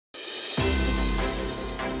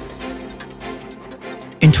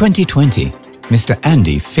In 2020, Mr.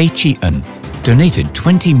 Andy Fei-Chi-en donated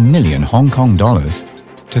 20 million Hong Kong dollars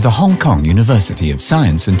to the Hong Kong University of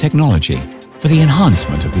Science and Technology for the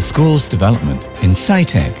enhancement of the school's development in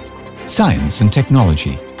SciTech, science and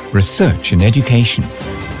technology, research and education.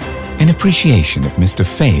 In appreciation of Mr.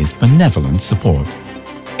 Fei's benevolent support,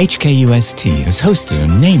 HKUST has hosted a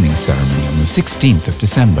naming ceremony on the 16th of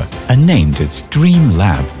December and named its Dream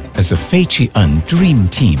Lab as the Fei-Chi-en Dream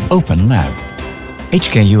Team Open Lab.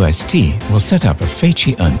 HKUST will set up a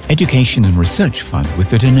Fei-Chi-en Education and Research Fund with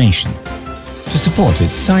the donation to support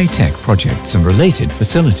its SciTech projects and related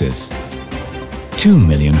facilities. 2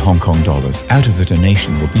 million Hong Kong dollars out of the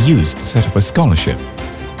donation will be used to set up a scholarship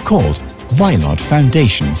called Y-LOT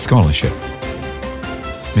Foundation Scholarship.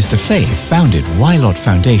 Mr. Fei founded Y-LOT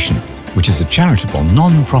Foundation, which is a charitable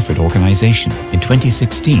non-profit organization, in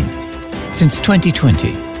 2016. Since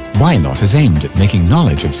 2020, Y-LOT has aimed at making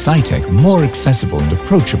knowledge of SciTech more accessible and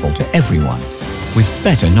approachable to everyone. With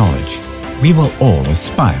better knowledge, we will all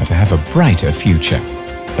aspire to have a brighter future.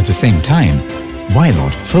 At the same time,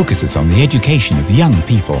 Y-LOT focuses on the education of young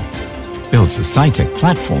people, builds a SciTech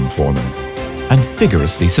platform for them, and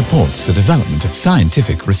vigorously supports the development of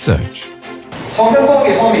scientific research. 創新科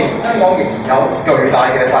技方面，香港仍然有巨大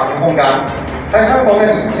嘅發展空間。喺香港嘅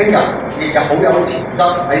年青人亦好有潛質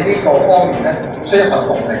喺呢個方面咧，出一份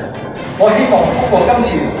動力。我希望通過今次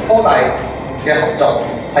科大嘅合作，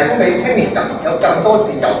提供俾青年人有更多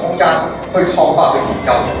自由空間去創發去研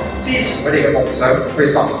究，支持佢哋嘅夢想去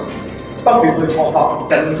實現，不斷去創發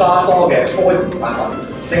更加多嘅科研產品，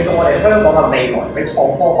令到我哋香港嘅未來喺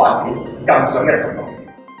創科發展更上一層樓。